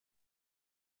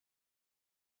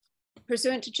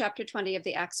Pursuant to Chapter 20 of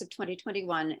the Acts of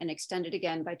 2021 and extended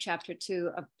again by Chapter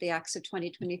 2 of the Acts of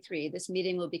 2023, this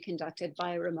meeting will be conducted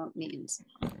via remote means.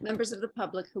 Members of the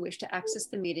public who wish to access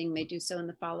the meeting may do so in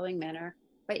the following manner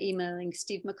by emailing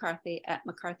Steve McCarthy at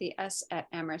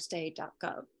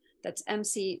mccarthys@amherstma.gov. That's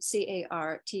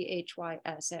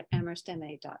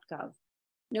mccarthys@amherstma.gov.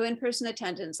 No in-person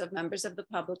attendance of members of the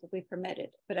public will be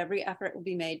permitted, but every effort will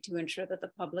be made to ensure that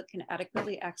the public can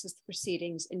adequately access the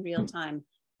proceedings in real time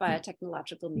via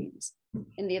technological means.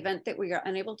 In the event that we are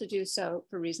unable to do so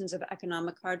for reasons of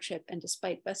economic hardship and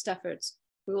despite best efforts,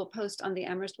 we will post on the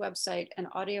Amherst website an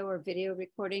audio or video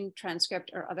recording,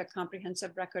 transcript, or other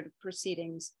comprehensive record of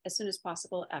proceedings as soon as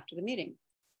possible after the meeting.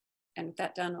 And with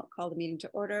that done, I'll call the meeting to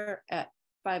order at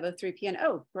 5:03 p.m.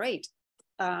 Oh, great.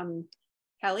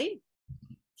 Hallie?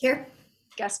 Here.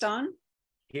 Gaston?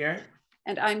 Here.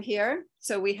 And I'm here.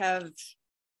 So we have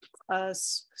a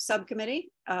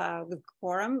subcommittee with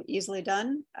quorum, easily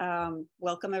done.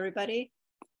 Welcome everybody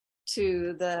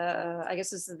to the, I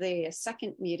guess this is the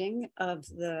second meeting of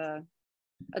the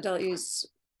adult use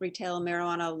retail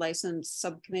marijuana license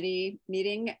subcommittee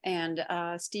meeting. And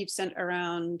Steve sent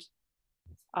around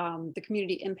the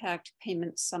community impact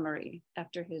payment summary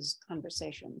after his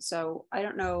conversation. So I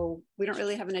don't know, we don't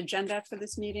really have an agenda for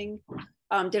this meeting.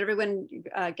 Did everyone,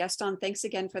 Gaston, thanks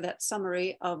again for that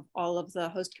summary of all of the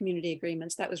host community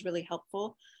agreements. That was really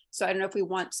helpful. So I don't know if we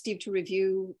want Steve to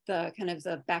review the kind of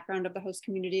the background of the host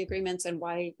community agreements and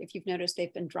why, if you've noticed,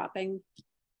 they've been dropping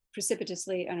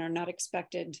precipitously and are not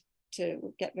expected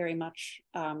to get very much.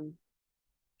 So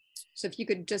if you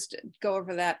could just go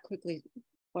over that quickly,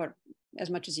 or as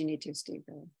much as you need to, Steve.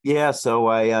 Really. Yeah, so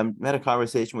I had a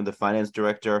conversation with the finance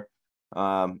director.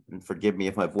 And forgive me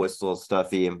if my voice is a little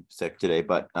stuffy, I'm sick today,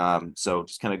 but so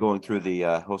just kind of going through the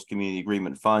host community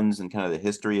agreement funds and kind of the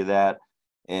history of that.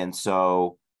 And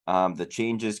so the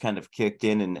changes kind of kicked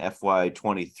in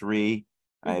FY23.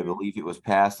 I believe it was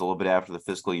passed a little bit after the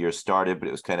fiscal year started, but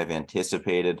it was kind of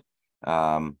anticipated.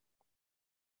 And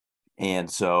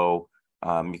so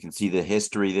you can see the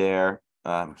history there.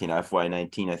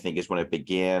 FY19, I think, is when it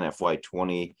began.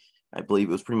 FY20, I believe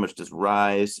it was pretty much just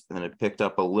rise, and then it picked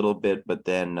up a little bit, but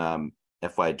then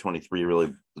FY23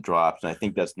 really dropped. And I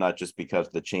think that's not just because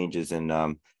of the changes in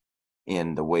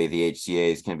the way the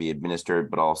HCAs can be administered,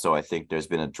 but also I think there's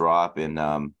been a drop in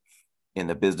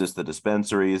the business, the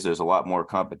dispensaries. There's a lot more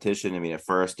competition. I mean, at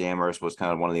first Amherst was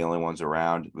kind of one of the only ones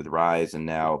around with Rise, and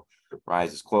now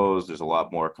Rise is closed. There's a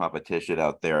lot more competition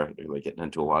out there. They're like getting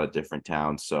into a lot of different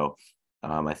towns. So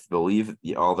I believe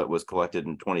all that was collected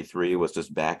in 23 was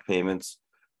just back payments,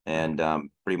 and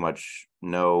pretty much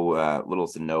no little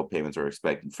to no payments are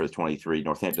expected for 23.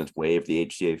 Northampton's waived the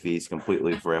HCA fees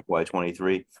completely for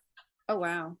FY23. Oh,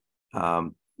 wow.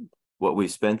 What we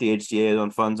spent the HCA on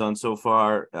funds on so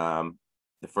far,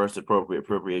 the first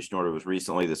appropriation order was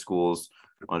recently. The schools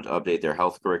wanted to update their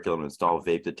health curriculum, install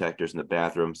vape detectors in the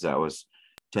bathrooms. That was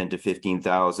 10 to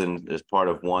 15,000 as part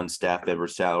of one staff member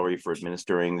salary for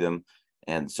administering them.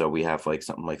 And so we have like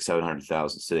something like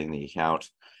 700,000 sitting in the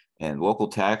account. And local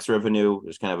tax revenue,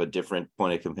 there's kind of a different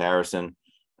point of comparison.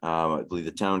 I believe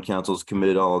the town council's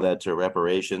committed all of that to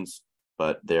reparations,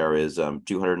 but there is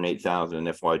 208,000 in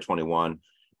FY21,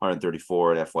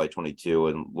 134 in FY22,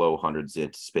 and low hundreds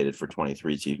anticipated for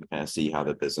 23. So you can kind of see how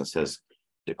the business has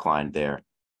declined there.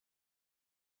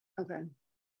 Okay.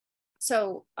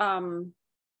 So,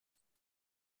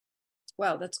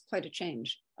 well, that's quite a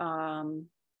change.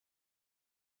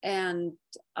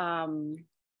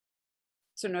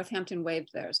 So Northampton waived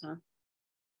theirs, huh?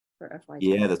 For FY.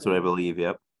 Yeah, that's what I believe.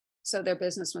 Yep. So their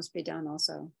business must be down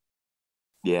also.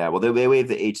 Yeah, well, they waived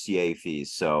the HCA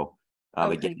fees. So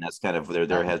Okay. again, that's kind of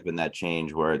there has been that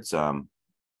change where it's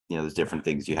there's different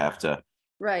things you have to.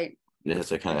 Right. It has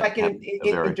to kind If of I can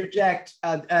interject,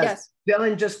 Yes.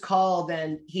 Dylan just called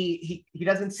and he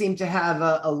doesn't seem to have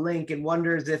a link and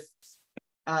wonders if,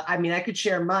 I mean, I could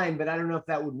share mine, but I don't know if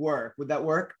that would work. Would that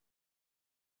work?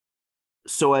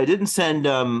 So I didn't send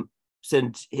him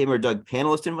or Doug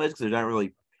panelist invites because they're not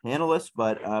really panelists,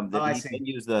 but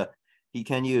he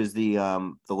can use the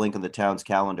link on the town's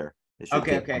calendar.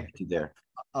 Okay. There.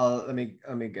 Let me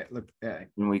look.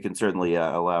 And we can certainly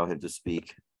allow him to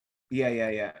speak.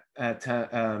 Yeah.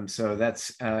 So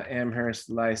that's Amherst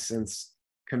License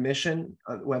Commission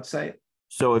website.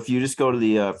 So if you just go to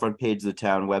the front page of the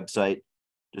town website,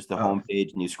 just the home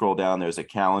page, and you scroll down, there's a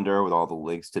calendar with all the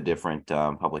links to different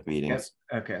public meetings.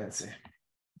 Yep. Okay, let's see.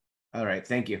 All right,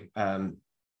 thank you.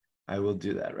 I will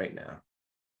do that right now.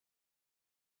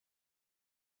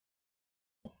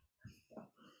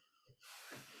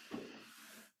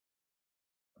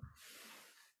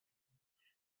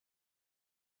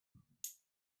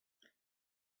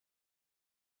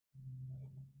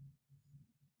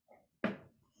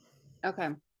 Okay.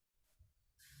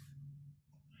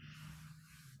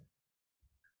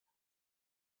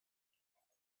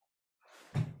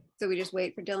 So we just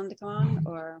wait for Dylan to come on,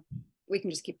 or we can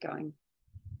just keep going?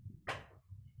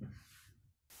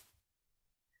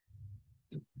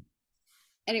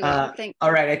 Anyway,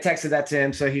 all right, I texted that to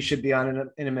him, so he should be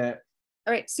on in a minute.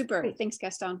 All right, super. Thanks,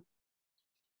 Gaston.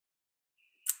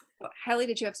 Hallie,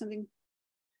 did you have something?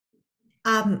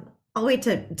 I'll wait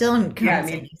till Dylan comes. Yeah, I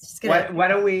mean, why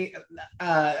don't we?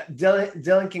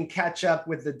 Dylan can catch up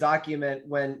with the document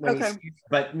when Okay.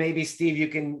 but maybe Steve, you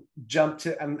can jump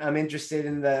to. I'm interested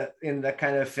in the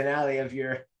kind of finale of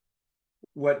your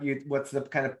what's the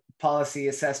kind of policy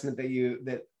assessment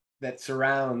that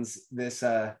surrounds this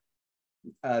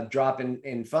drop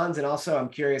in funds, and also I'm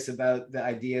curious about the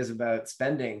ideas about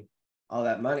spending all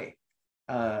that money.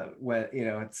 When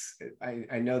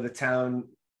I know the town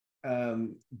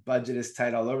budget is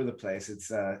tight all over the place.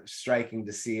 It's striking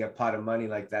to see a pot of money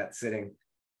like that sitting.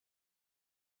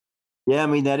 Yeah, I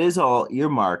mean, that is all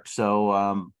earmarked,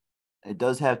 so it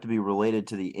does have to be related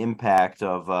to the impact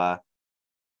of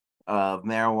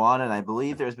marijuana. And I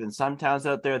believe there's been some towns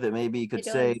out there that maybe could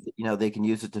say that, they can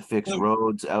use it to fix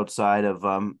roads outside of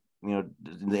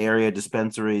the area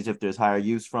dispensaries if there's higher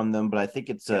use from them. But I think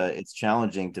it's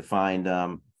challenging to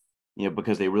find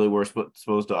because they really were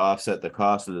supposed to offset the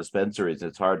cost of the dispensaries.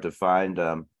 It's hard to find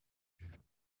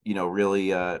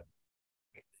really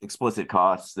explicit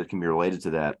costs that can be related to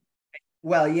that.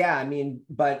 Well, yeah, I mean,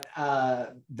 but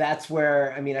that's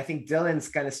where, I mean, I think Dylan's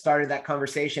kind of started that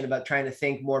conversation about trying to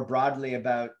think more broadly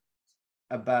about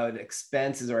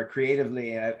expenses, or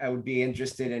creatively. I would be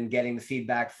interested in getting the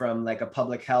feedback from like a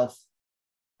public health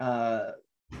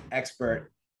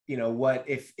expert. What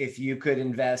if you could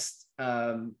invest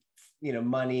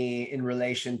money in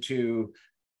relation to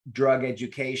drug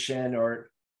education, or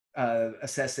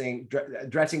addressing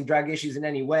drug issues in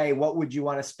any way, what would you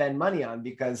want to spend money on?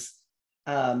 Because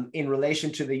in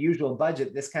relation to the usual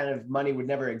budget, this kind of money would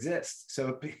never exist.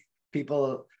 So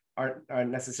people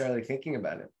aren't necessarily thinking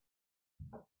about it.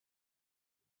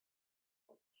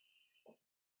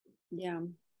 Yeah.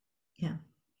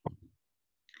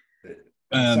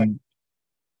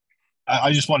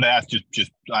 I just wanted to ask,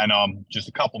 just I know I'm just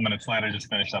a couple minutes late. I just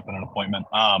finished up in an appointment.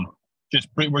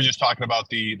 We're just talking about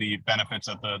the benefits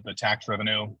of the tax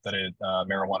revenue that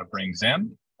marijuana brings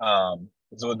in.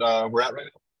 So we're at right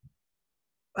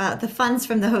now. The funds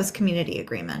from the host community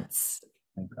agreements.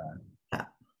 Okay.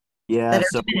 Yeah. That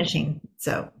are finishing.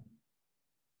 So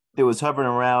it was hovering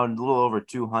around a little over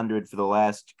 200 for the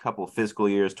last couple of fiscal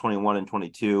years, 21 and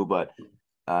 22, but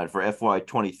for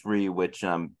FY23, which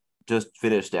just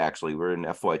finished, actually, we're in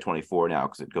FY24 now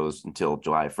because it goes until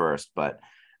July 1st, but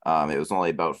it was only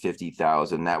about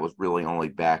 50,000. That was really only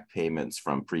back payments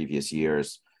from previous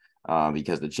years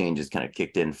because the changes kind of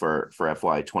kicked in for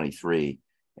FY23,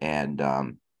 and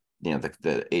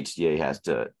the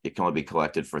HCA it can only be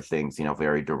collected for things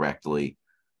very directly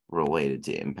related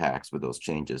to impacts with those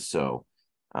changes. So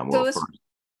can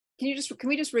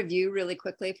we just review really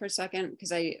quickly for a second,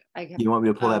 because I have, you want me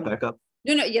to pull that back up?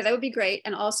 No, yeah, that would be great.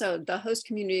 And also the host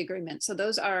community agreement. So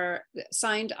those are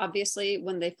signed obviously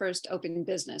when they first open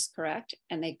business, correct?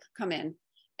 And they come in,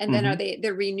 and then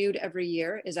they're renewed every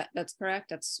year. That's correct?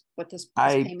 That's what this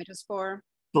payment is for?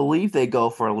 Believe they go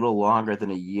for a little longer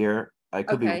than a year. I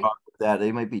could be wrong with that.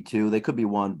 They might be 2, they could be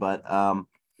 1, but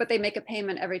they make a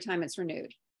payment every time it's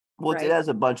renewed. Well, right? It has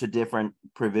a bunch of different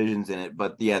provisions in it,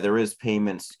 but yeah, there is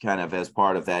payments kind of as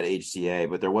part of that HCA,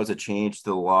 but there was a change to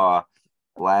the law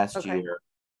last year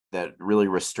that really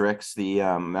restricts the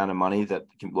amount of money that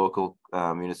local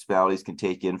municipalities can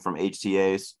take in from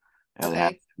HCAs, and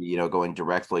have to be, going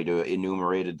directly to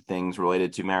enumerated things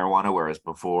related to marijuana, whereas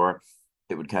before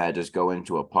it would kind of just go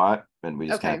into a pot, and we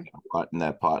just kind of pot in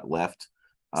that pot left.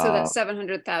 So that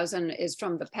 700,000 is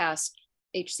from the past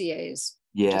HCAs.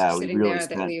 Yeah, we really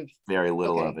spent very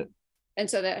little of it. And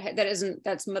so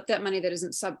that's money that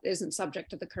isn't subject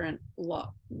to the current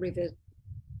law, the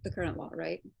current law,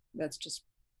 right? That's just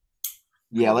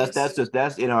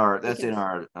that's in our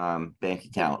bank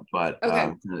account, but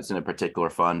it's in a particular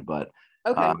fund, but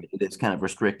it's kind of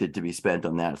restricted to be spent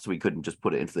on that, so we couldn't just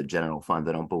put it into the general fund,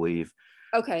 I don't believe.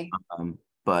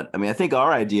 But I mean, I think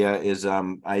our idea is,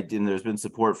 and there's been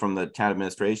support from the town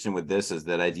administration with this, is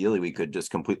that ideally we could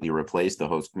just completely replace the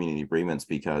host community agreements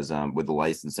because with the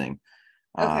licensing,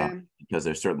 because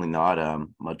there's certainly not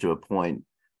much of a point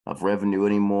of revenue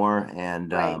anymore,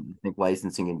 and I think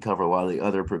licensing can cover a lot of the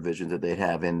other provisions that they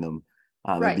have in them,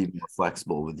 and be more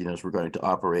flexible with regarding to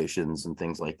operations and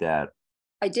things like that.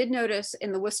 I did notice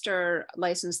in the Worcester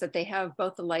license that they have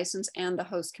both the license and the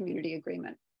host community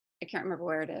agreement. I can't remember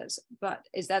where it is, but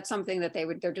is that something that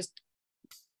they're just,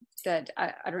 that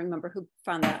I don't remember who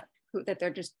found that, that they're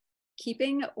just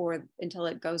keeping or until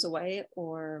it goes away,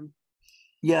 or?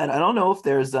 Yeah, and I don't know if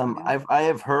there's Yeah. I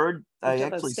have heard, I Until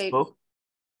the actually state-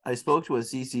 spoke to a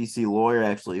CCC lawyer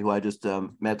actually who I just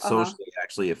met socially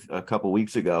actually a couple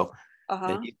weeks ago,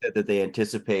 and he said that they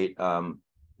anticipate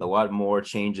a lot more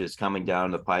changes coming down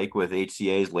the pike with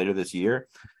HCAs later this year.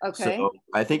 Okay. So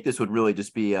I think this would really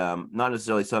just be not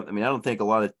necessarily something. I mean, I don't think a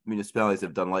lot of municipalities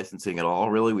have done licensing at all.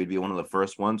 Really, we'd be one of the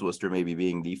first ones. Worcester maybe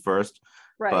being the first,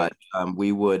 Right. but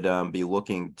we would be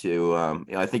looking to.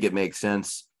 I think it makes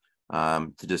sense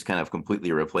to just kind of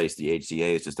completely replace the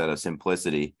HCAs just out of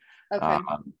simplicity. Okay.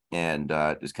 And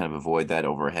just kind of avoid that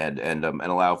overhead and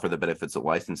allow for the benefits that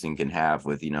licensing can have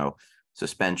with,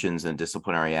 suspensions and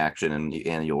disciplinary action and the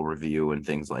annual review and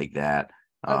things like that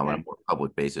on a more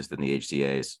public basis than the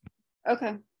HCAs.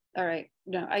 Okay. All right.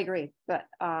 No, I agree. But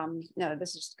no,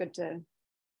 this is good to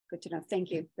know. Thank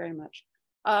you very much.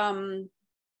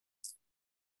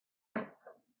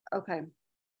 Okay.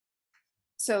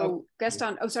 So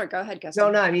Gaston, sorry, go ahead,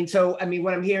 Gaston. No, I mean,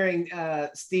 what I'm hearing,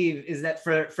 Steve, is that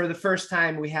for the first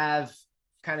time, we have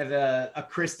kind of a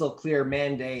crystal clear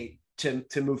mandate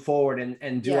to move forward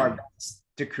and do our best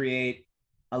to create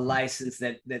a license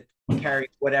that carries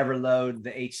whatever load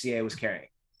the HCA was carrying.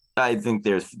 I think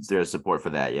there's support for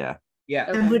that. Yeah. Yeah.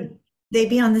 Okay. And would they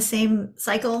be on the same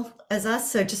cycle as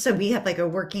us? So just so we have like a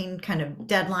working kind of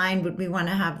deadline, would we want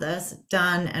to have this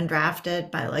done and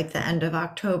drafted by like the end of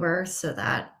October so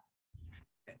that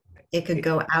it could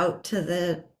go out to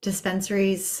the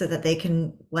dispensaries so that they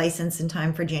can license in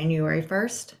time for January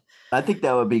 1st? I think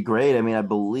that would be great. I mean, I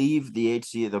believe the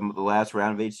HCA, the last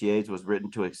round of HCAs was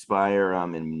written to expire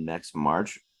in next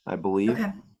March, I believe.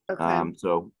 Okay. Okay.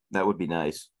 So that would be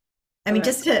nice. I mean,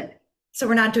 so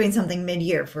we're not doing something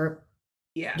mid-year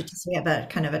just we have a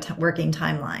kind of a working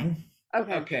timeline.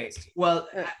 Okay. Okay. Well,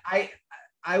 I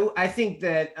think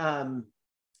that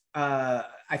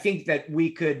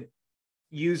we could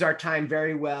use our time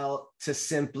very well to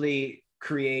simply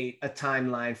create a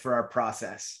timeline for our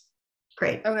process.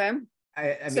 Great. Okay.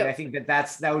 I mean, I think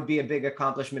that would be a big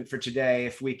accomplishment for today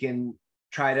if we can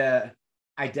try to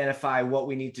identify what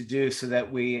we need to do so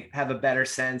that we have a better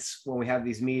sense when we have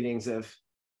these meetings of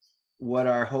what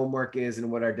our homework is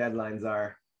and what our deadlines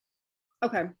are.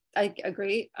 Okay, I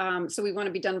agree. So we want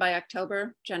to be done by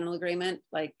October, general agreement,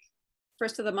 like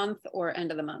first of the month or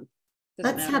end of the month?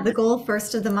 Let's have the goal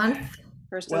first of the month.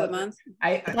 First of the month.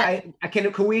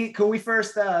 Can we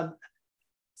first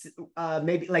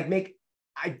maybe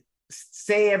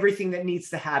say everything that needs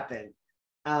to happen,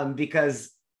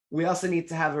 because we also need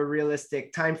to have a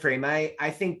realistic time frame. I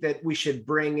think that we should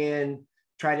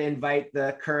try to invite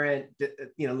the current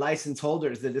license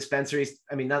holders, the dispensaries,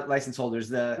 I mean not license holders,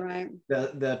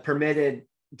 the permitted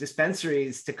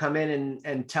dispensaries to come in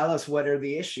and tell us what are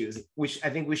the issues. I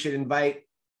think we should invite,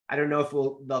 I don't know if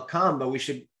they'll come, but we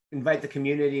should invite the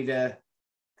community to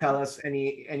tell us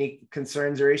any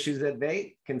concerns or issues that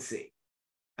they can see.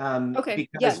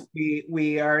 Because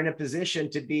we are in a position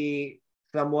to be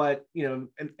somewhat,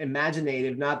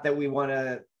 imaginative, not that we want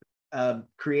to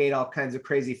create all kinds of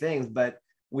crazy things, but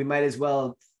we might as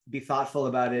well be thoughtful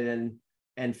about it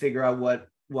and figure out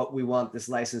what we want this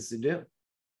license to do.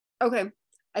 Okay,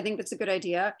 I think that's a good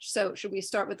idea. So should we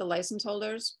start with the license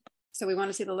holders? So we want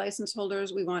to see the license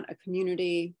holders. We want a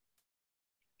community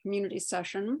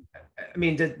session. I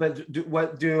mean, do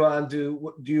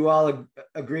you all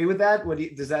agree with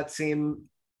that? Does that seem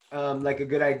like a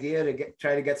good idea to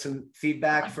try to get some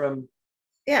feedback from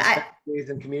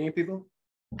and community people?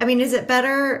 I mean, is it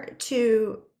better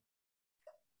to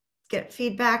get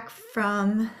feedback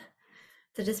from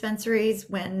the dispensaries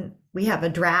when we have a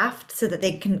draft so that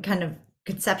they can kind of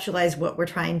conceptualize what we're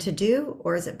trying to do,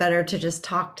 or is it better to just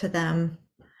talk to them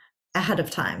ahead of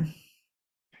time?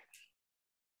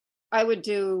 I'd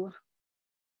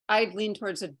lean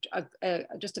towards a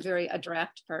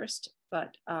draft first,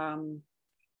 but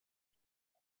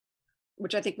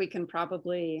which I think we can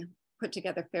probably put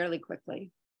together fairly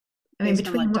quickly. I mean,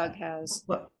 between what Doug has,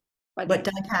 what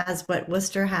Doug has, what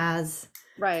Worcester has,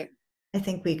 right? I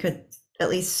think we could at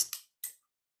least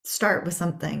start with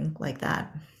something like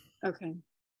that. Okay.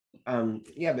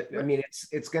 Yeah, but I mean,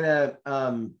 it's gonna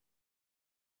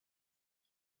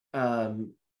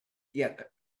yeah.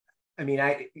 I mean,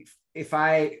 if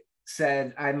I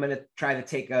said I'm going to try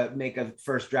to make a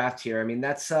first draft here, I mean,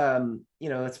 that's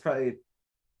that's probably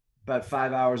about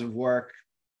 5 hours of work,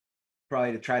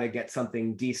 probably to try to get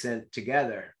something decent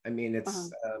together. I mean, it's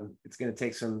going to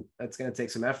take some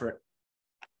effort.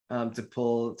 to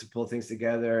pull things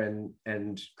together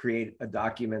and create a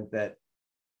document that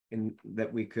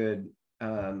we could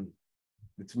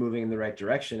it's moving in the right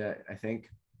direction, I think.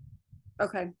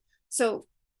 Okay, so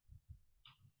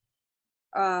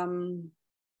so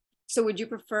would you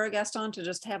prefer, Gaston, to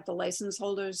just have the license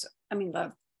holders, I mean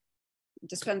the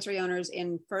dispensary owners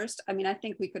in first? I mean, I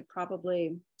think we could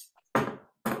probably I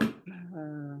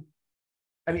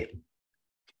mean,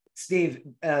 Steve,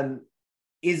 do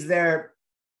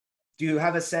you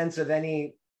have a sense of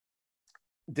any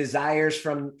desires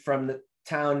from the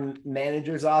town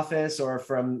manager's office or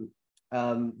from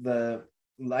the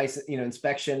license,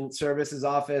 inspection services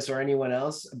office or anyone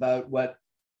else about what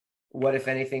if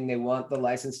anything they want the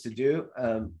license to do?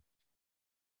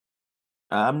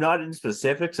 I'm not in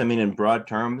specifics. I mean, in broad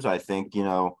terms, I think,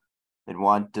 they'd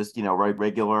want just,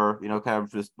 regular, kind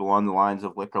of just along the lines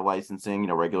of liquor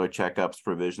licensing, regular checkups,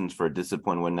 provisions for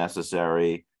discipline when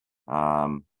necessary.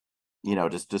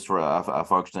 Just for a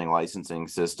functioning licensing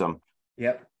system.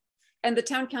 Yep. And the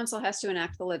town council has to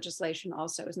enact the legislation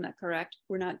also, isn't that correct?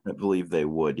 We're not. I believe they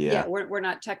would, yeah. Yeah, we're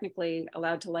not technically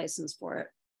allowed to license for it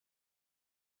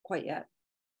quite yet.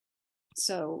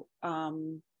 So,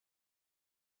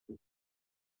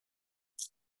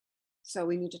 so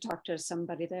we need to talk to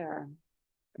somebody there.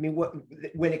 I mean,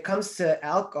 when it comes to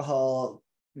alcohol,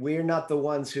 we're not the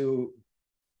ones who,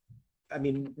 I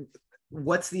mean,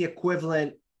 what's the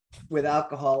equivalent with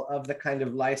alcohol of the kind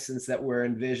of license that we're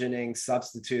envisioning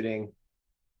substituting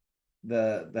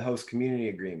the host community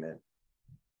agreement?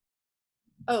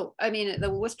 Oh, I mean, the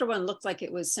Worcester one looked like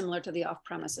it was similar to the off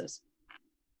premises.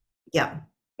 Yeah.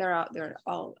 They're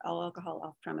all alcohol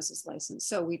off premises license.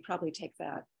 So we'd probably take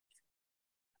that.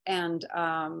 And,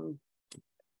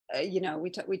 we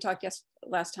talked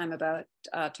last time about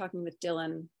talking with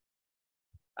Dylan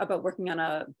about working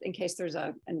on in case there's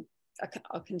a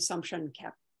consumption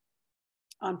cap,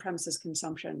 on premises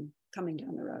consumption coming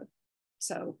down the road.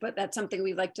 So, but that's something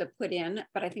we'd like to put in,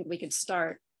 but I think we could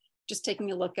start just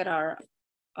taking a look at our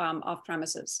off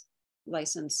premises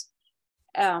license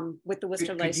with the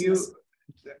Worcester license.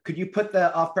 Could you put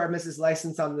the off premises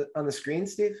license on the screen,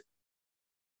 Steve?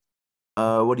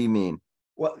 What do you mean?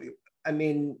 Well, I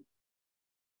mean,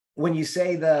 when you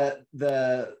say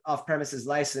the off premises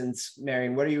license,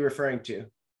 Marion, what are you referring to?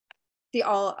 The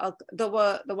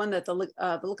one that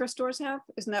the liquor stores have,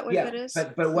 isn't that what that is?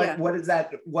 But what is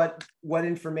that? What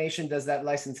information does that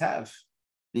license have?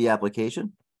 The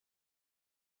application?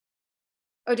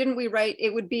 Oh, didn't we write?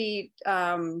 It would be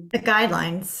the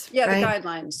guidelines. Yeah, right? the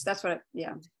guidelines. That's what.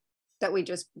 That we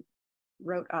just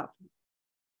wrote up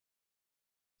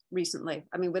recently.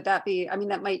 I mean, would that be? I mean,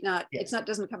 that might not. Yeah. It's not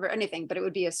doesn't cover anything, but it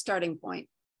would be a starting point,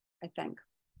 I think.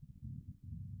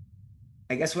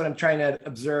 I guess what I'm trying to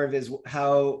observe is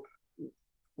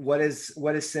what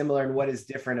is similar and what is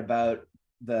different about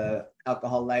the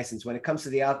alcohol license. When it comes to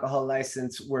the alcohol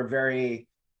license, we're very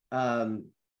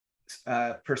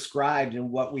prescribed in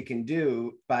what we can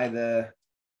do by the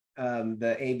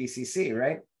ABCC,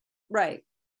 right? Right.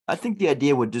 I think the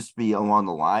idea would just be along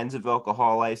the lines of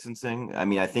alcohol licensing. I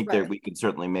mean, I think that we could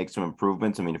certainly make some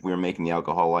improvements. I mean, if we were making the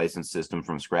alcohol license system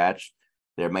from scratch,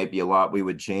 there might be a lot we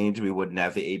would change. We wouldn't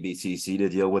have the ABCC to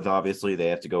deal with. Obviously, they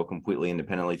have to go completely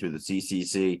independently through the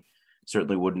CCC.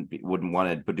 Certainly wouldn't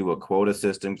want to do a quota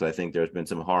system, because I think there's been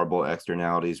some horrible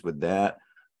externalities with that.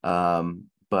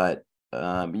 But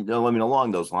I mean,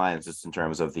 along those lines, just in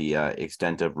terms of the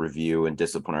extent of review and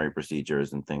disciplinary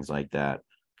procedures and things like that.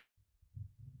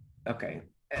 Okay,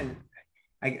 and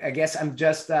I guess I'm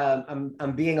just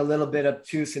I'm being a little bit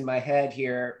obtuse in my head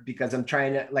here, because I'm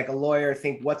trying to, like a lawyer,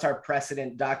 think what's our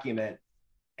precedent document,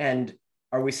 and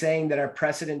are we saying that our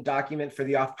precedent document for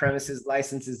the off-premises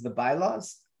license is the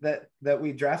bylaws that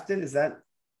we drafted? Is that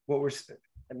what we're?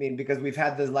 I mean, because we've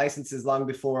had the licenses long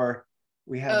before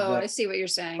we have. Oh, I see what you're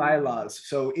saying. Bylaws.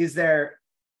 So is there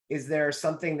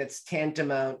something that's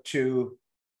tantamount to?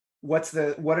 What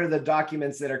are the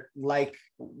documents that are like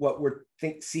what we're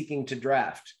seeking to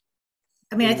draft?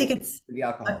 I mean, I think it's the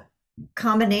alcohol. A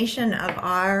combination of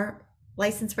our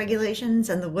license regulations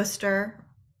and the Worcester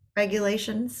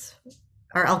regulations,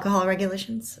 our alcohol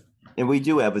regulations. And we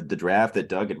do have the draft that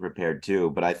Doug had prepared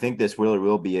too, but I think this really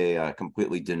will be a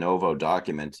completely de novo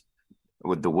document,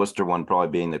 with the Worcester one probably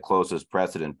being the closest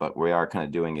precedent, but we are kind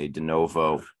of doing a de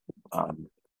novo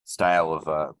style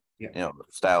of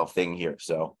style thing here.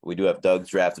 So we do have Doug's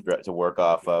draft to work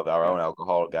off of, our own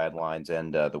alcohol guidelines,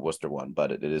 and the Worcester one,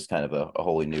 but it is kind of a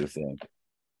wholly new thing.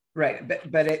 Right,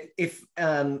 but if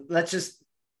let's just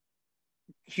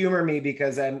humor me,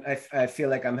 because I feel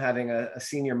like I'm having a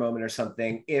senior moment or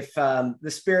something. If the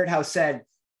Spirit House said,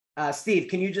 Steve,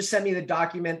 can you just send me the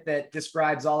document that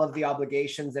describes all of the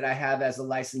obligations that I have as a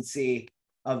licensee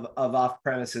of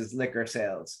off-premises liquor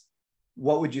sales?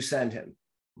 What would you send him?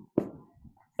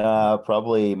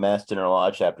 Probably Mass General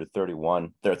Law, Chapter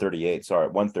 31, 38, sorry,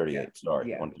 138, Yeah. sorry,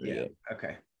 Yeah, 138. yeah.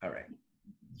 Okay, all right.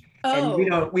 Oh,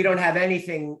 And we don't have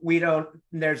anything,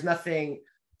 there's nothing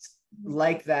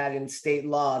like that in state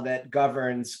law that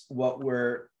governs what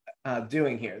we're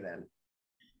doing here then.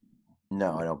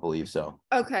 No, I don't believe so.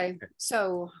 okay.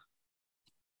 So,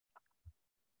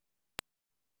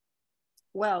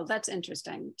 well, that's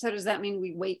interesting. So does that mean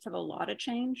we wait for the law to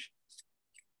change?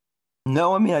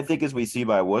 No, I mean, I think as we see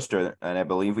by Worcester, and I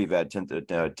believe we've had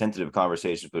tentative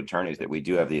conversations with attorneys that we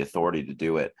do have the authority to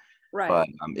do it. Right. But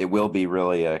it will be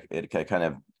really a kind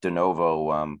of de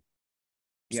novo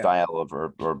style of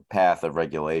or path of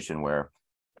regulation where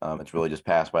it's really just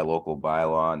passed by local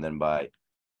bylaw and then by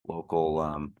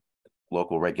local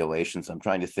regulations. I'm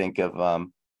trying to think of other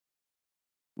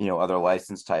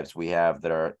license types we have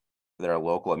that are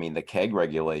local. I mean, the keg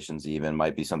regulations even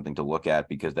might be something to look at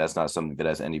because that's not something that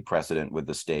has any precedent with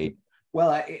the state. Well,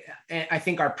 I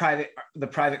think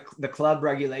the club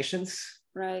regulations,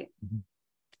 Right.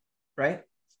 right?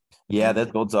 Yeah,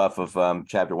 that builds off of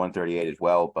Chapter 138 as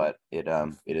well, but it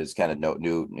is kind of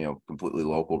new, completely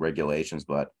local regulations.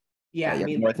 But Yeah, I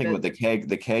mean, I think with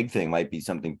the keg thing might be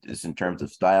something just in terms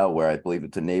of style, where I believe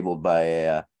it's enabled by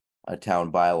a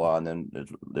town bylaw, and then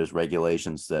there's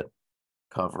regulations that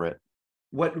cover it.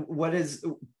 what is?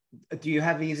 Do you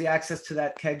have easy access to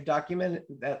that keg document?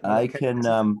 I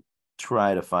can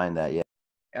try to find that. Yeah.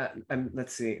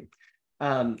 Let's see.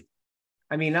 I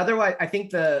mean, otherwise, I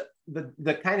think the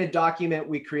kind of document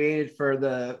we created for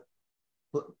the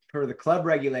club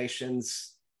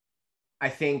regulations, I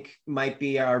think might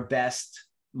be our best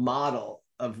model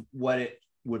of what it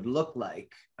would look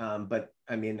like. But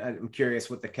I mean, I'm curious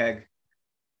what the keg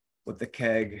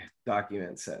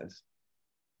document says.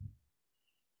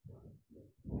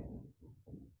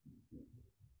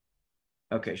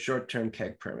 Okay, short-term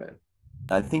keg permit.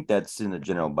 I think that's in the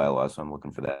general bylaw, so I'm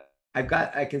looking for that.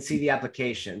 I can see the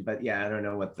application, but yeah, I don't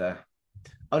know what the,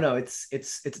 oh no, it's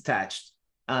attached.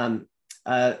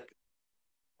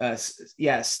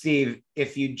 Yeah, Steve,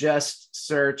 if you just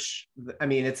search, I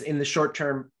mean, it's in the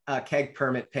short-term keg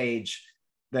permit page,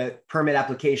 the permit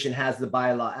application has the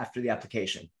bylaw after the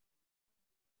application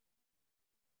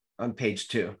on page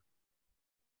 2.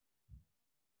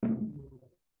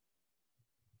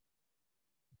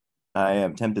 I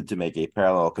am tempted to make a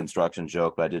parallel construction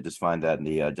joke, but I did just find that in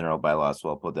the general bylaw, so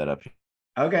I'll put that up.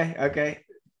 Okay,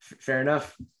 fair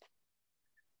enough.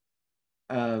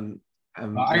 I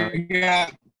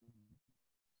got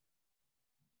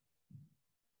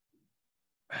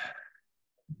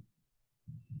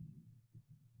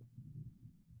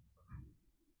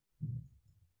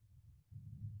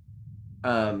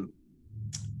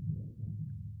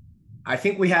I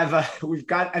think we have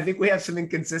I think we have some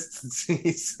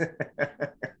inconsistencies.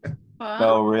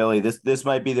 Oh, really? This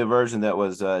might be the version that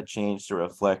was changed to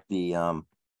reflect the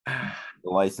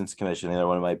license commission. The other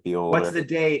one might be older. What's the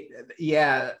date?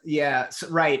 Yeah. So,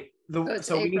 right.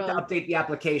 So we need to April. update the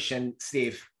application,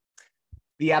 Steve.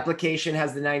 The application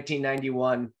has the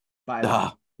 1991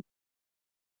 bylaw.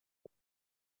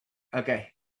 Okay.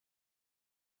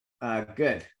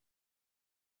 Good.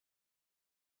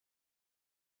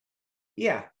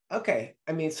 Yeah. Okay.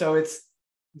 I mean, so it's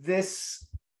this.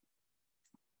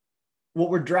 What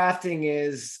we're drafting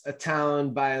is a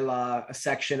town bylaw, a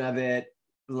section of it,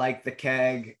 like the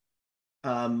keg.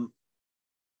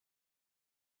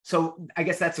 So I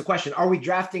guess that's the question. Are we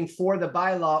drafting for the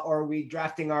bylaw, or are we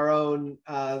drafting our own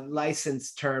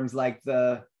license terms like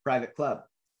the private club?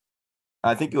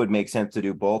 I think it would make sense to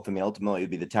do both. I mean, ultimately, it'd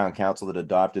be the town council that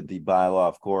adopted the bylaw,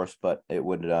 of course, but it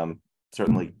would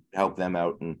certainly help them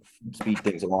out and speed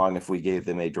things along if we gave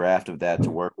them a draft of that to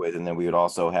work with, and then we would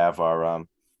also have our own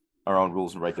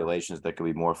rules and regulations that could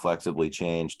be more flexibly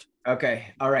changed.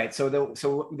 Okay, all right. So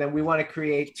then we want to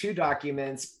create 2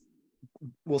 documents.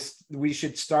 We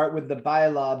should start with the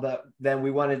bylaw, but then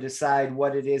we want to decide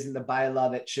what it is in the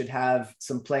bylaw that should have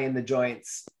some play in the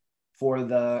joints for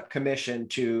the commission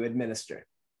to administer.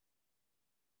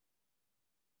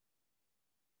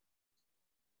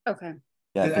 Okay.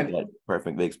 Yeah, I think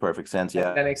that makes perfect sense.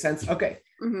 Yeah, that makes sense. Okay.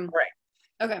 Mm-hmm.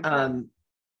 All right. Okay.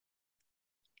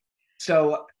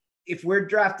 So if we're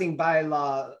drafting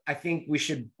bylaw, I think we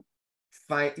should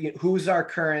find who's our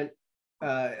current.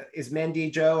 Is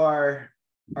Mandy Joe our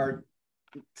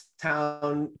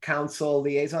town council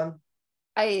liaison?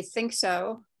 I think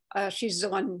so. She's the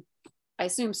one. I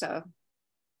assume so.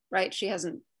 Right?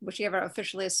 Was she ever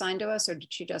officially assigned to us, or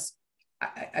did she just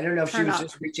I don't know if she Turn was up.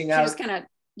 just reaching She out. just kind of,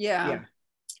 yeah.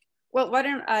 Well, why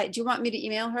don't do you want me to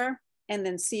email her and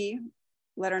then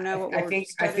let her know what I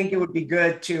think it would be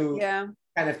good to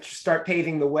kind of start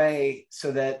paving the way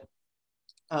so that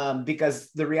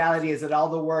because the reality is that all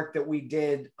the work that we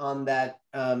did on that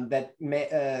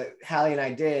Hallie and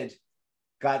I did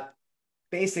got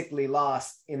basically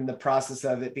lost in the process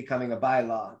of it becoming a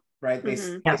bylaw, right? They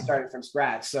started from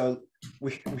scratch, so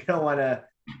we don't want to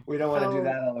do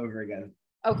that all over again.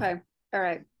 Okay, all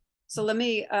right. So let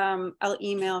me I'll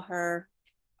email her,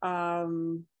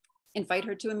 invite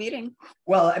her to a meeting.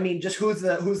 Well, I mean, just who's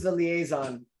the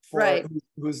liaison for? Right.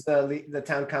 Who's the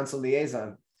town council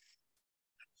liaison?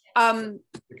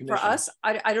 For us,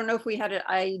 I don't know if we had it.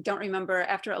 I don't remember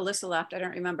after Alyssa left. I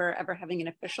don't remember ever having an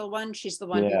official one. She's the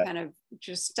one who kind of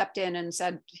just stepped in and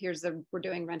said, we're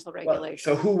doing rental regulation.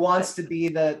 So who wants to be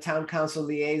the town council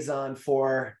liaison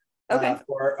for a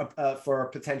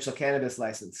potential cannabis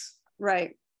license?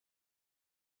 Right.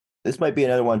 This might be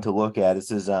another one to look at.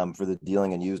 This is for the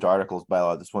dealing in used articles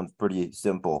bylaw. This one's pretty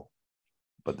simple,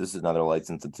 but this is another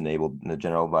license that's enabled in the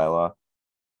general bylaw.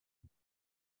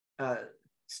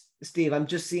 Steve, I'm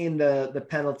just seeing the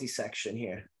penalty section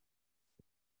here.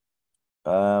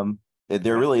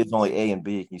 There really is only A and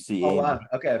B. Can you see? Oh, wow.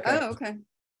 Okay. Oh, okay.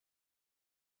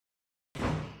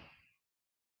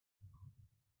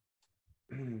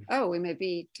 Oh, we may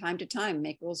be time to time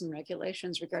make rules and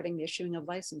regulations regarding the issuing of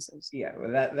licenses. Yeah,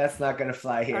 well, that's not going to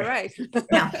fly here. All right.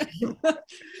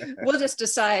 We'll just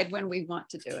decide when we want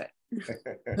to do it.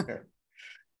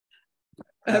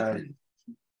 Okay.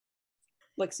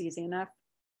 Looks easy enough.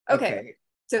 Okay.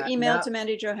 So email to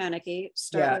Mandy Johanneke.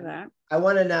 Start with that. I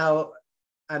want to now.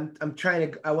 I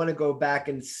want to go back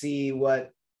and see look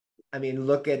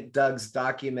at Doug's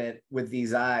document with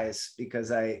these eyes,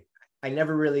 because I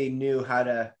never really knew how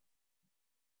to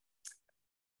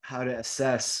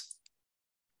assess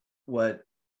what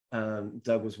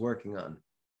Doug was working on.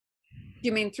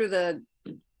 You mean through the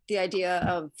idea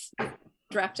of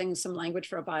drafting some language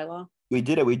for a bylaw? We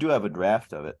did it. We do have a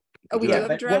draft of it. Oh, we do have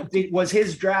a draft? Was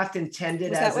his draft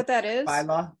intended as what that is?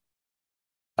 Bylaw?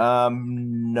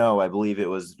 No, I believe it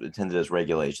was intended as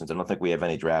regulations. I don't think we have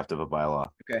any draft of a bylaw.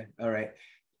 Okay, all right.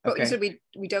 But you said we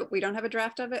don't have a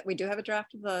draft of it. We do have a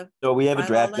draft of the. So we have a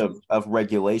draft of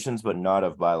regulations, but not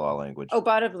of bylaw language. Oh,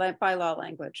 but of bylaw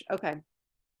language. Okay.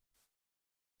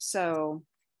 So.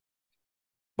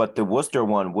 But the Worcester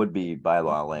one would be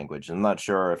bylaw language. I'm not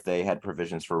sure if they had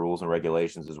provisions for rules and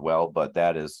regulations as well, but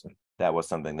that was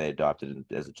something they adopted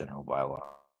as a general bylaw.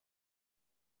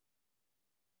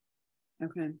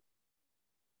 Okay.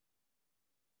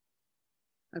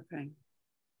 Okay.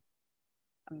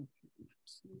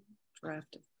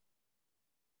 Draft.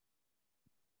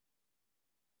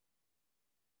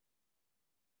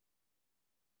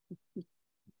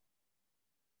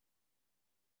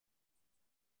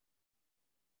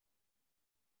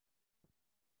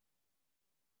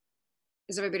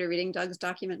 Is everybody reading Doug's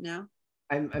document now?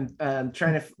 I'm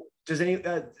trying to. Does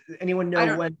anyone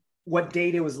know what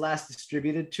date it was last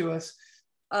distributed to us?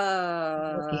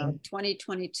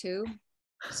 2022,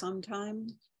 sometime.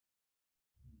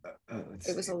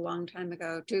 It was a long time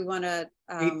ago. Do we want to?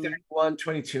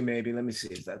 8/31/22, maybe. Let me see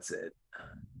if that's it.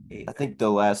 I think the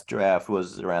last draft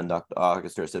was around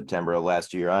August or September of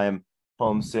last year. I am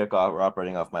homesick. We're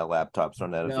operating off my laptop, so I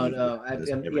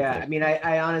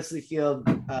honestly feel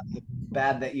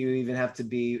bad that you even have to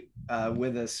be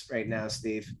with us right now,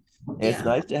 Steve. It's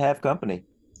nice to have company.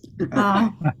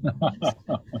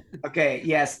 Okay.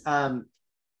 Yes.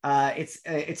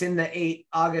 It's in the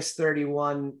August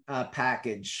 31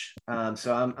 package.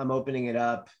 So I'm opening it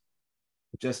up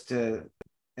and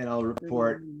I'll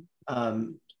report.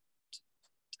 I'm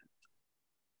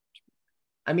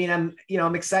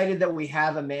excited that we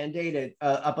have a mandate.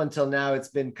 Up until now, it's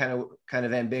been kind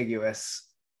of ambiguous.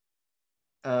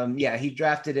 He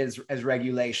drafted it as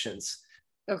regulations.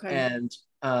 Okay.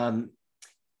 And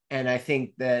I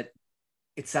think that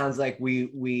it sounds like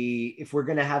we if we're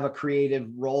going to have a creative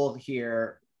role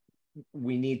here,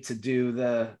 we need to do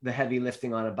the heavy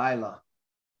lifting on a bylaw.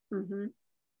 Mm-hmm.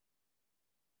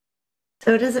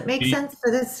 So does it make sense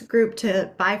for this group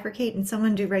to bifurcate and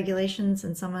someone do regulations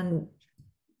and someone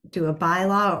do a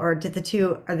bylaw, or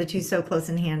are the two so close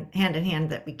in hand in hand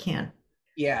that we can't?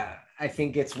 Yeah, I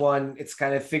think it's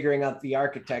kind of figuring out the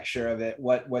architecture of it.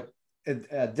 What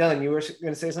Dylan, you were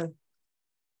going to say something?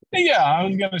 Yeah, I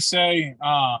was going to say,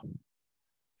 I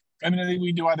think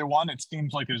we do either one. It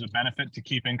seems like there's a benefit to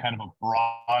keeping kind of a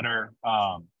broader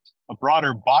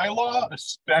bylaw,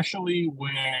 especially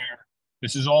where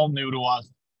this is all new to us.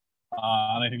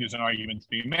 And I think there's an argument to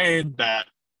be made that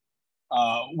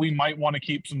we might want to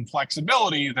keep some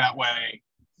flexibility that way.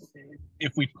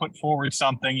 If we put forward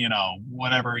something,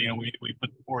 whatever, we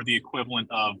put forward the equivalent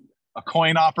of a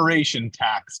coin operation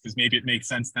tax, because maybe it makes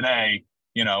sense today,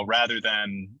 rather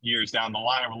than years down the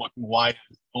line, we're looking, why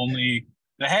is only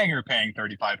the hangar paying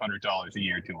 $3,500 a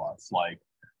year to us? Like,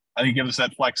 I think it gives us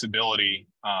that flexibility.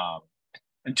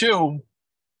 And two,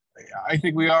 I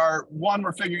think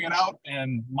we're figuring it out.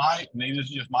 And maybe this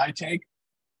is just my take.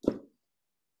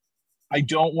 I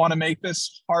don't want to make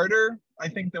this harder, I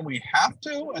think, than we have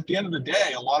to. At the end of the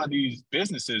day, a lot of these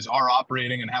businesses are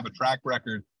operating and have a track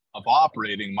record of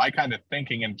operating. My kind of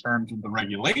thinking in terms of the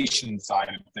regulation side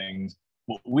of things,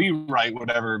 we write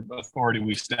whatever authority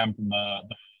we stem from the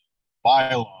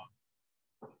bylaw.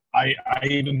 I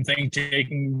even think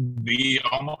taking the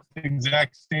almost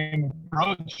exact same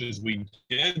approach as we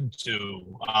did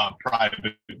to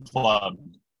private clubs.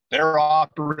 They're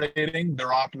operating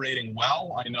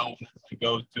well. I know when I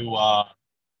go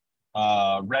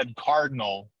to Red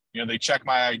Cardinal, they check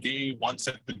my ID once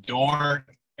at the door,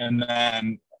 and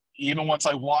then even once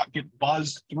I get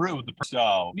buzzed through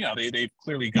so they've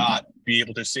clearly be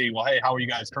able to see, well, hey, how are you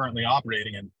guys currently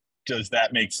operating, and does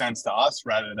that make sense to us,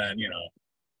 rather than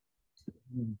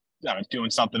doing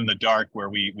something in the dark where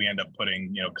we end up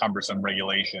putting cumbersome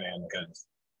regulation in because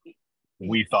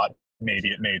we thought maybe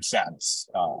it made sense.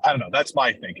 I don't know. That's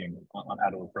my thinking on how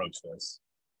to approach this.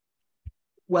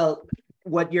 Well,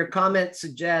 what your comment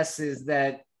suggests is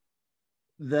that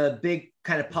the big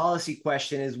kind of policy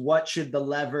question is, what should the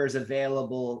levers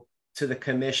available to the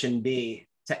commission be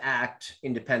to act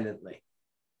independently?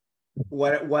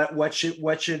 What should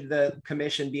the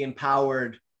commission be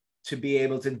empowered to be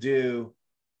able to do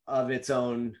of its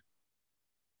own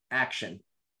action?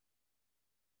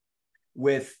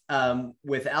 With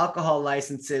alcohol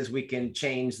licenses, we can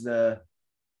change the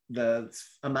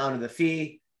amount of the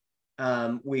fee.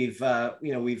 We've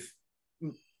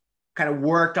kind of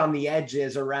worked on the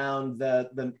edges around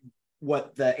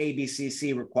what the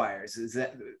ABCC requires. Is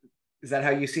that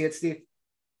how you see it, Steve?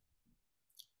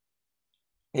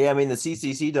 Yeah, I mean, the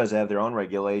CCC does have their own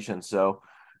regulations, so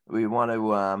we want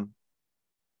to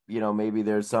maybe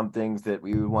there's some things that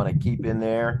we would want to keep in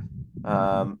there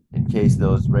in case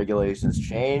those regulations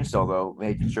changed, although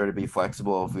making sure to be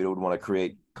flexible if we would want to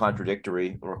create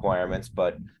contradictory requirements,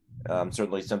 but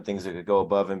certainly some things that could go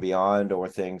above and beyond, or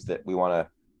things that we want to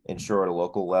ensure at a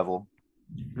local level.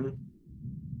 Mm-hmm.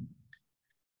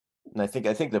 And I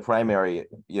think the primary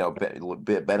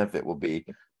benefit will be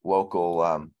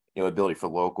local ability for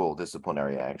local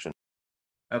disciplinary action.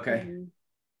 Okay. Mm-hmm.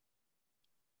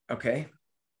 Okay.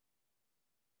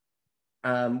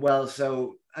 Well,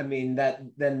 so I mean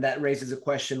that raises a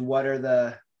question: what are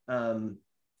the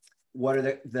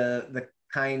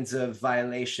kinds of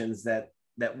violations that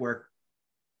we're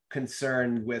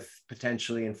concerned with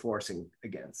potentially enforcing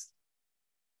against?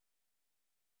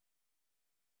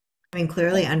 I mean,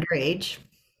 clearly underage.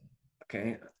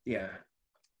 Okay. Yeah.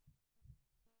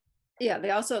 Yeah.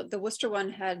 The Worcester one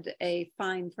had a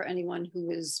fine for anyone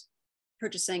who is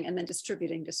purchasing and then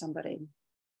distributing to somebody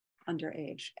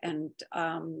underage. And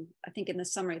I think in the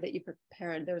summary that you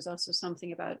prepared, there was also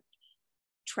something about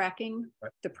tracking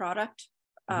the product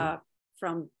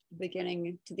from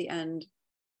beginning to the end,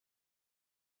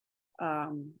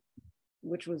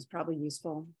 which was probably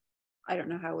useful. I don't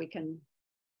know how we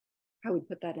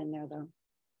put that in there though.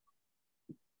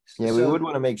 Yeah, we would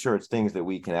want to make sure it's things that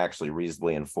we can actually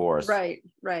reasonably enforce. Right.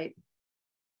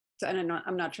 So, and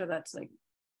I'm not sure that's like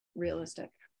realistic,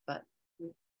 but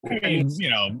I mean,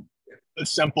 a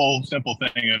simple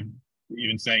thing of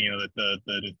even saying,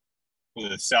 that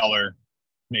the seller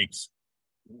makes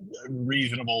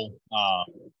reasonable, what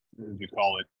do you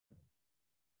call it,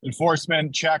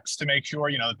 enforcement checks to make sure,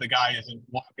 that the guy isn't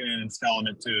walking in and selling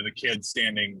it to the kid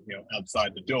standing,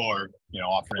 outside the door,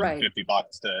 offering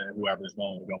 $50 to whoever's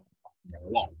willing to go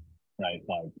along, right?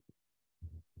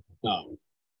 Like,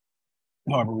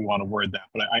 however we want to word that,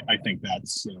 but I think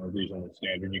that's a reasonable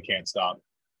standard. You can't stop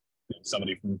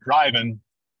somebody from driving,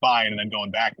 buying, and then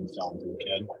going back and selling to a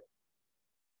kid.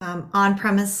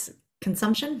 On-premise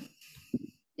consumption.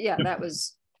 Yeah, that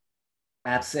was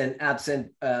absent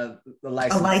the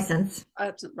license. A license.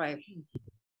 Absent, right.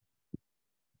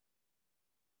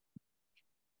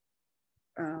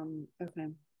 Okay.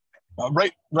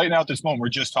 Right now at this moment, we're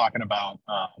just talking about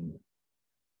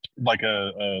like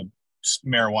a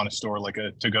marijuana store, like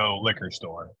a to-go liquor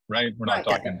store, right? We're not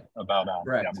talking about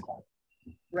alcohol.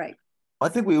 Right. I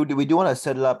think we do want to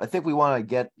set it up. I think we want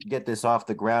to get this off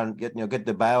the ground, get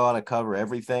the bylaw to cover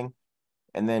everything,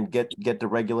 and then get the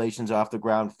regulations off the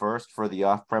ground first for the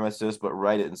off premises, but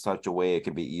write it in such a way it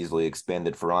can be easily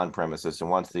expanded for on premises. And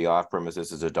once the off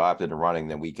premises is adopted and running,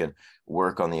 then we can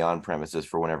work on the on premises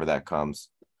for whenever that comes.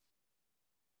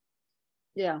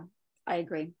 Yeah, I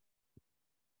agree.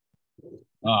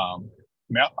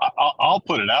 I'll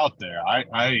put it out there.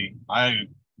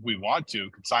 We want to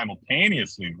could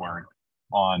simultaneously work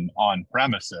on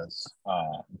premises,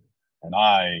 and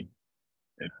I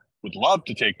would love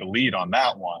to take the lead on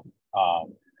that one.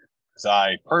 Because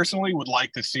I personally would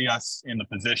like to see us in the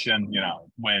position, you know,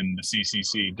 when the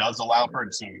CCC does allow for it,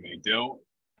 assuming they do,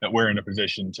 that we're in a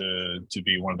position to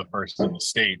be one of the first in the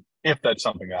state, if that's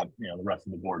something that, you know, the rest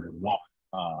of the board would want.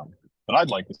 But I'd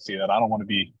like to see that. I don't want to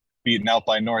be beaten out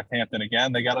by Northampton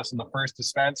again. They got us in the first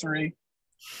dispensary.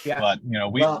 Yeah. But, you know,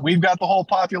 we've got the whole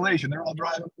population. They're all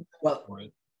driving. Well,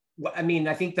 I mean,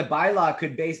 I think the bylaw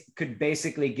could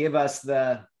basically give us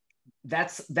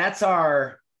that's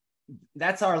our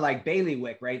like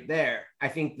bailiwick right there. I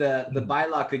think the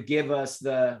bylaw could give us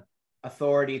the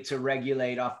authority to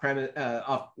regulate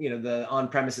the on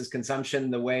premises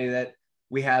consumption the way that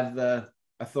we have the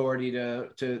authority to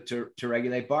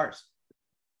regulate bars.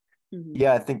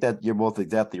 Yeah, I think that you're both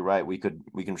exactly right. We can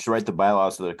write the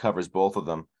bylaws so that it covers both of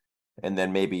them, and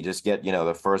then maybe just get, you know,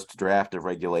 the first draft of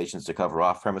regulations to cover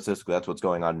off premises, because that's what's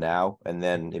going on now, and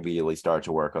then immediately start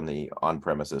to work on the on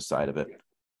premises side of it.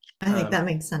 I think that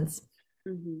makes sense.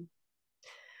 Mm-hmm.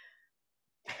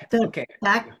 So okay,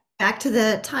 back to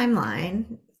the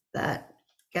timeline that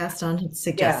Gaston had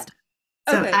suggested.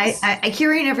 Yeah. So Okay. I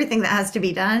hearing everything that has to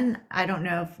be done, I don't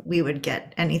know if we would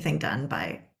get anything done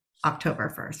by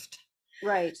October 1st.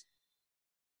 Right.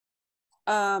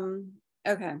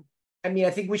 Okay. I mean,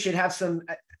 I think we should have some.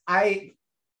 I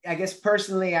guess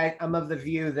personally, I'm of the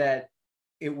view that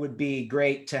it would be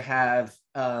great to have.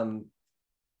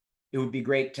 It would be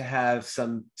great to have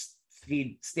some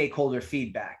stakeholder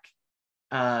feedback,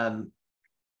 and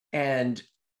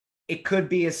it could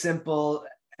be as simple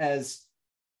as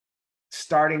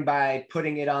starting by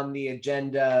putting it on the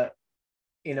agenda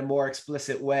in a more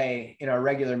explicit way in our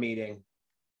regular meeting.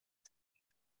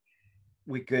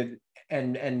 We could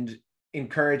and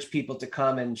encourage people to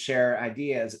come and share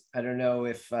ideas. I don't know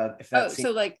if that's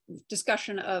so like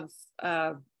discussion of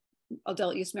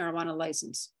adult use marijuana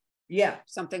license. Yeah,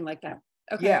 something like that.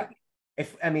 Okay. Yeah,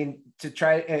 to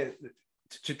try to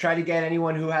get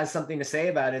anyone who has something to say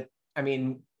about it. I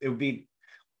mean,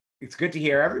 it's good to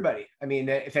hear everybody. I mean,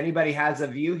 if anybody has a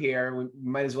view here, we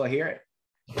might as well hear it.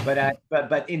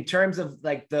 But in terms of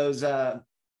like those the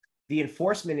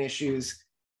enforcement issues,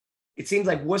 it seems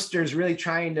like Worcester's really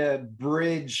trying to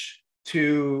bridge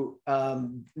to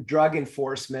drug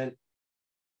enforcement.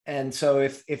 And so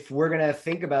if we're going to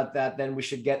think about that, then we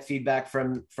should get feedback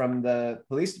from the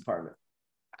police department.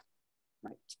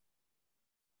 Right.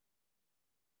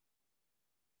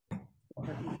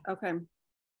 Okay.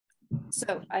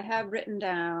 So I have written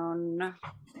down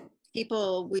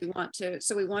people we want to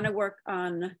work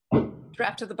on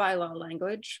draft of the bylaw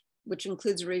language, which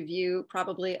includes a review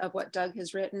probably of what Doug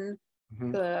has written,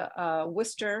 the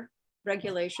Worcester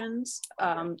regulations,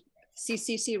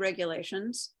 CCC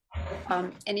regulations,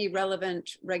 any relevant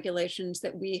regulations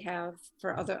that we have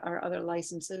for our other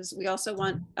licenses. We also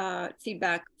want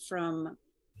feedback from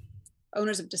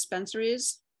owners of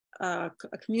dispensaries, a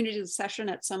community session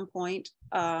at some point,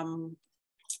 find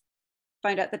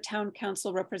out the town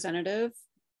council representative,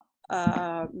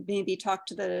 maybe talk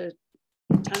to the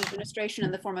town administration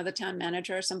in the form of the town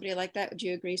manager or somebody like that. Would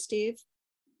you agree, Steve?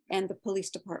 And the police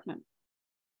department.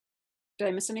 Did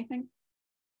I miss anything?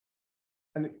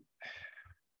 I mean,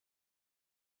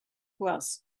 who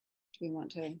else do we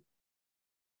want to?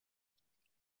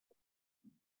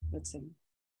 Let's see.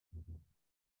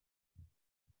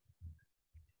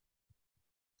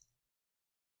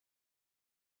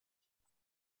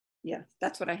 Yeah,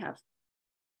 that's what I have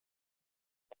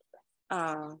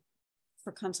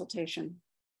for consultation.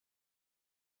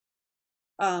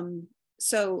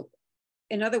 So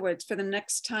in other words, for the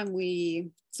next time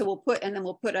we'll put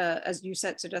as you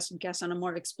said, suggested guests on a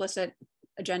more explicit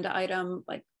agenda item,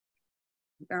 like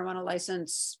marijuana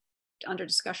license under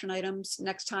discussion items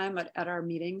next time at our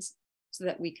meetings, so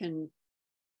that we can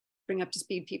bring up to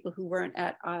speed people who weren't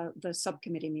at the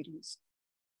subcommittee meetings.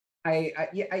 I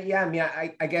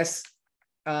guess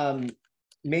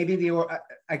maybe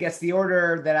the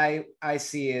order that I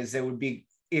see is it would be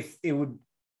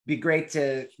great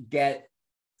to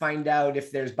find out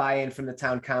if there's buy-in from the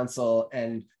town council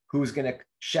and who's going to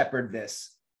shepherd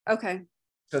this. Okay.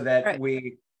 So that right.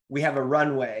 we have a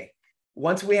runway.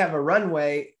 Once we have a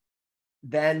runway,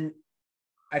 then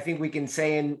I think we can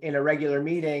say in a regular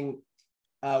meeting,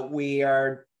 We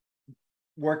are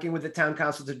working with the town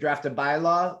council to draft a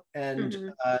bylaw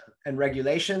and and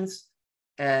regulations,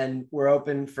 and we're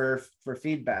open for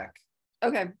feedback.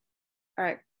 Okay. All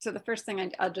right. So the first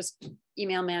thing I'll just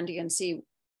email Mandy and see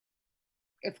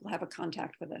if we'll have a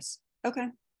contact for this. Okay.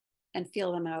 And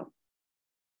feel them out.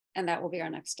 And that will be our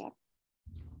next step.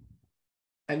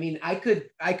 I mean, I could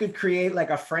create like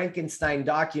a Frankenstein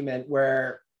document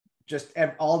where just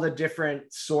all the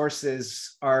different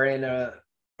sources are in a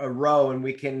row, and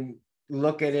we can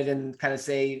look at it and kind of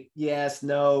say yes,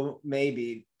 no,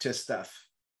 maybe to stuff.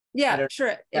 Yeah, sure.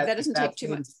 If that doesn't take too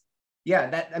much. Yeah,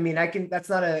 that, I mean, that's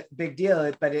not a big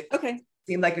deal, but it okay.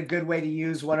 Seemed like a good way to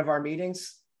use one of our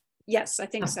meetings. Yes, I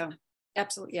think so.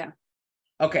 Absolutely. Yeah.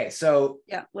 Okay, so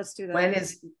yeah, let's do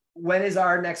that. When is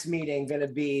our next meeting going to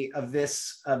be of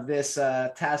this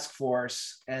task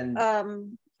force? And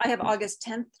I have August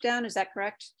 10th down. Is that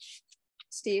correct,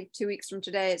 Steve? 2 weeks from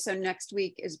today. So next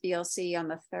week is BLC on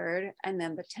the 3rd, and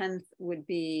then the 10th would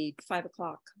be 5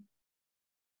 o'clock.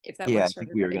 If that works for I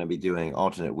think everybody. we are going to be doing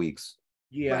alternate weeks.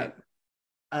 Yeah.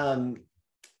 Right.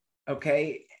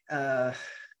 Okay.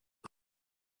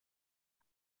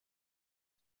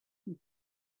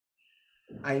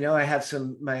 I know I have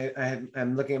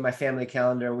I'm looking at my family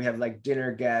calendar. We have like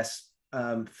dinner guests,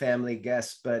 family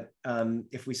guests, but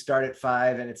if we start at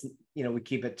 5 and it's, we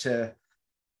keep it to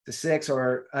 6,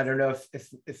 or I don't know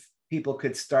if people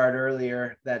could start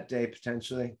earlier that day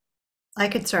potentially. I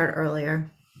could start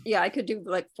earlier. Yeah, I could do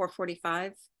like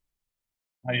 4:45.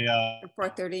 Or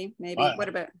 4:30 maybe. What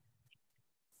about?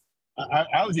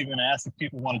 I was even going to ask if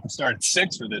people wanted to start at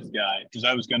 6 for this guy, because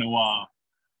I was going to.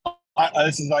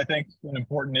 This is, I think, an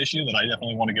important issue that I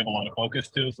definitely want to give a lot of focus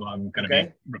to. So I'm going to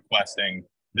be requesting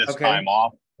this time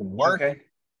off from work.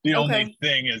 The only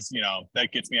thing is,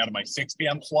 that gets me out of my 6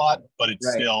 p.m. slot, but it's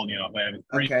still, if I have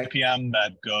 3 p.m.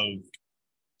 that goes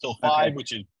till 5,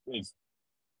 which is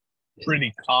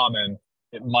pretty common,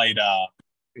 it might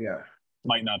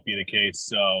not be the case.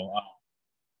 So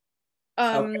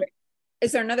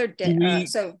is there another day?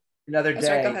 Another day.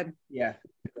 Sorry, go ahead. Yeah,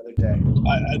 another day.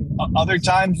 Other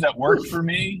times that work for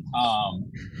me,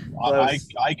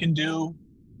 I can do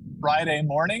Friday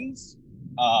mornings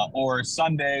or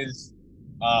Sundays,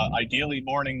 ideally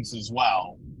mornings as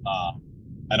well.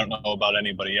 I don't know about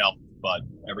anybody else, but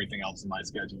everything else in my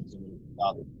schedule is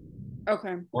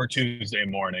okay. Or Tuesday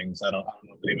mornings. I don't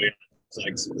know if anybody else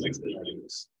likes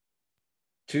mornings.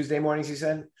 Tuesday mornings, you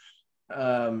said?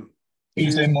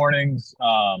 Tuesday mornings.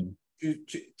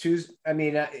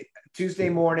 Tuesday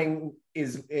morning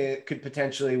could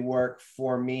potentially work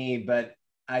for me, but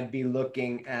I'd be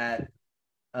looking at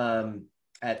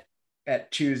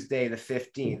Tuesday the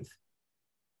 15th.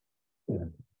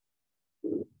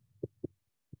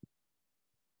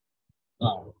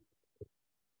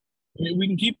 We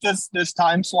can keep this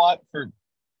time slot for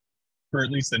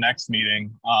at least the next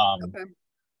meeting.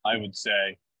 I would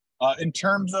say, in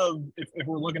terms of if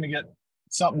we're looking to get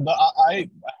something, I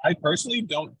personally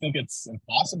don't think it's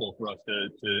impossible for us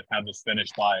to have this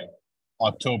finished by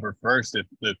October 1st. If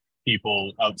the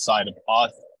people outside of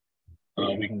us,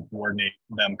 we can coordinate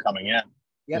them coming in.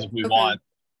 Because if we want,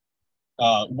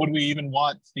 would we even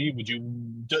want, Steve,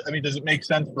 does it make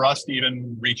sense for us to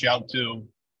even reach out to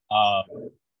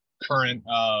current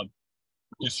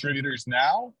distributors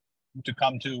now to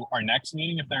come to our next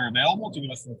meeting if they're available to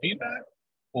give us some feedback?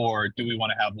 Or do we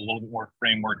want to have a little bit more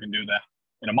framework and do that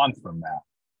in a month from now?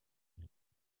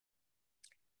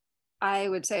 I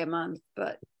would say a month,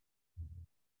 but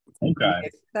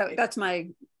that's my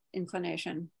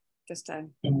inclination. Just to.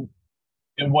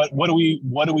 And what do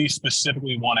we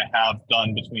specifically want to have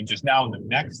done between just now and the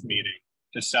next meeting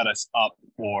to set us up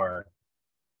for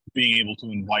being able to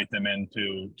invite them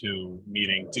into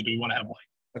meeting? Do we want to have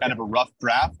kind of a rough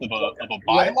draft of a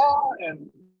bylaw? And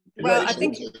well, I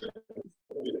think.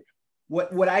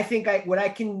 What I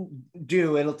can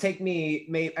do, it'll take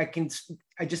me,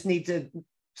 I just need to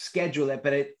schedule it,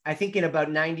 but I think in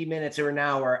about 90 minutes or an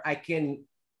hour, I can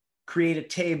create a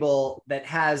table that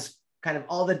has kind of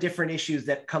all the different issues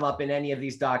that come up in any of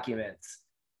these documents.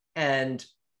 And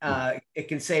it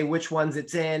can say which ones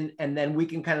it's in, and then we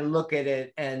can kind of look at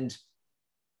it and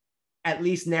at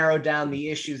least narrow down the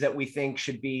issues that we think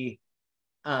should be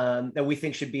on at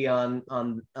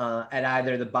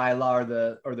either the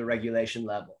bylaw or the regulation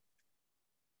level.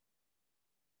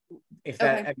 If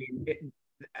that,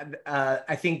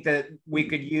 I think that we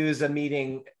could use a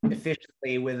meeting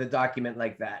efficiently with a document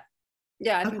like that.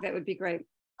 Yeah, I think that would be great.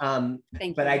 Thank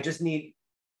you. But I just need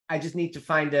to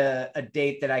find a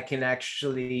date that I can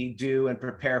actually do and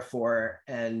prepare for,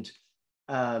 and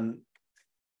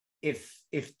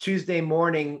if Tuesday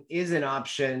morning is an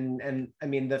option, and I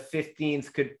mean the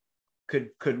 15th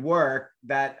could work,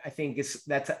 that I think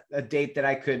that's a date that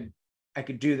I could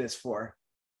do this for.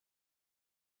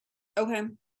 Okay.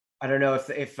 I don't know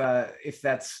if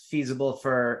that's feasible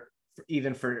for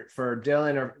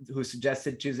Dylan, or who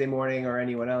suggested Tuesday morning, or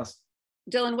anyone else.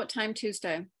 Dylan, what time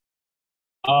Tuesday?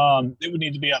 It would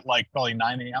need to be at like probably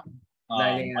 9 a.m.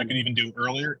 9 a.m. I could even do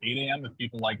earlier, 8 a.m. if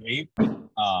people like 8.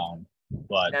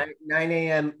 But 9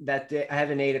 a.m. that day, I have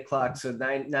an 8 o'clock, so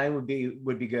 9 would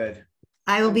be good.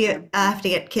 I will be, I have to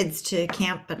get kids to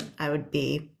camp, but I would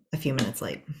be a few minutes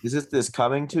late. Is this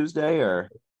coming Tuesday or?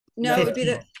 No, it would be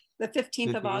 15th. the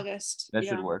 15th of 15th? August. That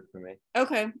Yeah. should work for me.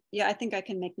 Okay. Yeah, I think I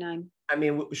can make 9. I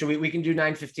mean, should we can do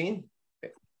 9:15?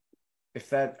 If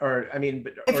that, or I mean,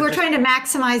 If we're trying to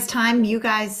maximize time, you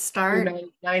guys start.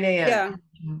 9 a.m. Yeah.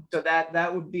 So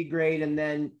that would be great. And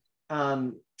then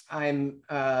I'm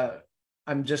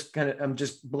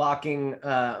just blocking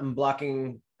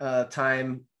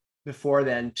time before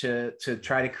then to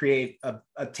try to create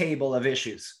a table of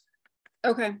issues.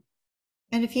 Okay.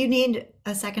 And if you need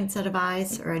a second set of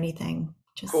eyes or anything,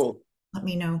 just Cool. let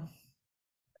me know.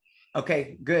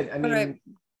 Okay, good. I mean, right.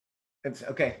 it's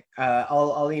okay.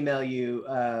 I'll email you,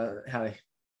 Hallie.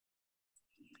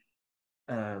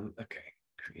 Okay,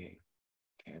 create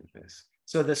canvas.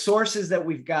 So the sources that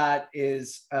we've got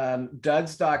is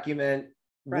Doug's document,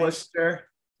 Right. Worcester,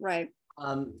 Right.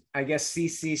 I guess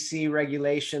CCC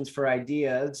regulations for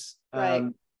ideas, Right.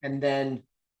 and then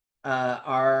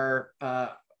our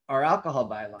alcohol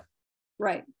bylaw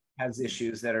Right. has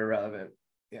issues that are relevant.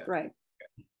 Right.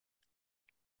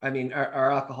 I mean,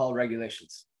 our alcohol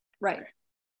regulations. Right.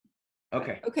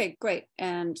 Okay. Okay, great.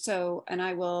 And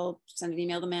I will send an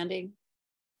email to Mandy.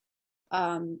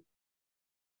 And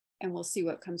we'll see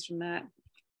what comes from that.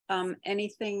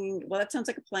 Anything, well, that sounds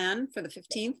like a plan for the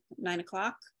 15th, 9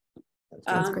 o'clock.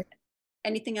 Sounds great.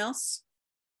 Anything else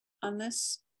on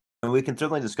this? And we can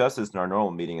certainly discuss this in our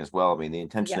normal meeting as well. I mean, the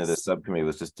intention of Yes. this subcommittee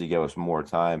was just to give us more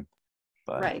time.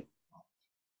 But Right.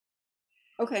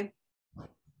 Okay.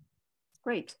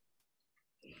 Great.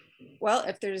 Well,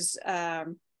 if there's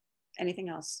anything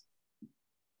else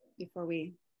before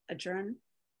we adjourn?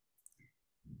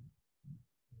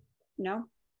 No?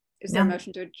 Is there a No.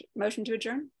 motion to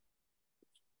adjourn?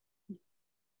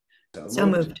 So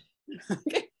moved.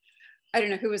 Okay. I don't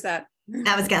know, who was that?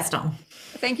 That was Gaston.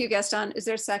 Thank you, Gaston. Is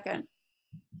there a second?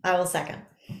 I will second.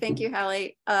 Thank you,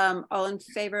 Hallie. All in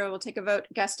favor, we'll take a vote.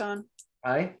 Gaston,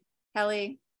 Aye.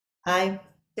 Hallie, Aye.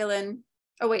 Dylan.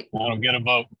 Oh, wait, I don't get a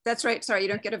vote. that's right. Sorry, you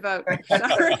don't get a vote.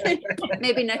 Sorry.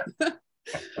 Maybe next.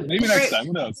 Maybe next time.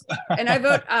 Who knows? And I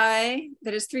vote aye.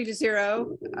 That is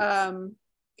 3-0.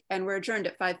 And we're adjourned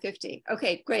at 5:50.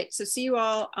 Okay, great. So see you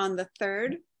all on the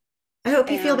 3rd. I hope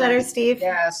you feel And- better, Steve.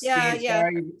 Yes. Yeah, Steve, yeah.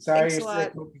 Sorry, Thanks a you're lot.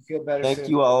 sick. Hope you feel better. thank soon.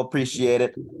 you all. Appreciate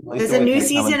it. There's a new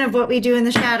season of What We Do in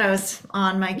the Shadows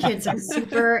on. My kids are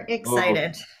super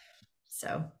excited.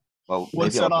 So, Well,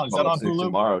 What's maybe that I'll on? Is that on follow suit Hulu?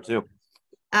 tomorrow too.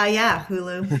 yeah,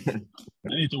 Hulu. I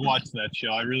need to watch that show.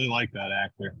 I really like that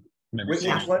actor. Never seen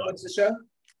it, but- What's the show?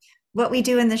 What We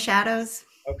Do in the Shadows.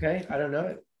 Okay, I don't know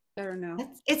it. I don't know.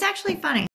 It's actually funny.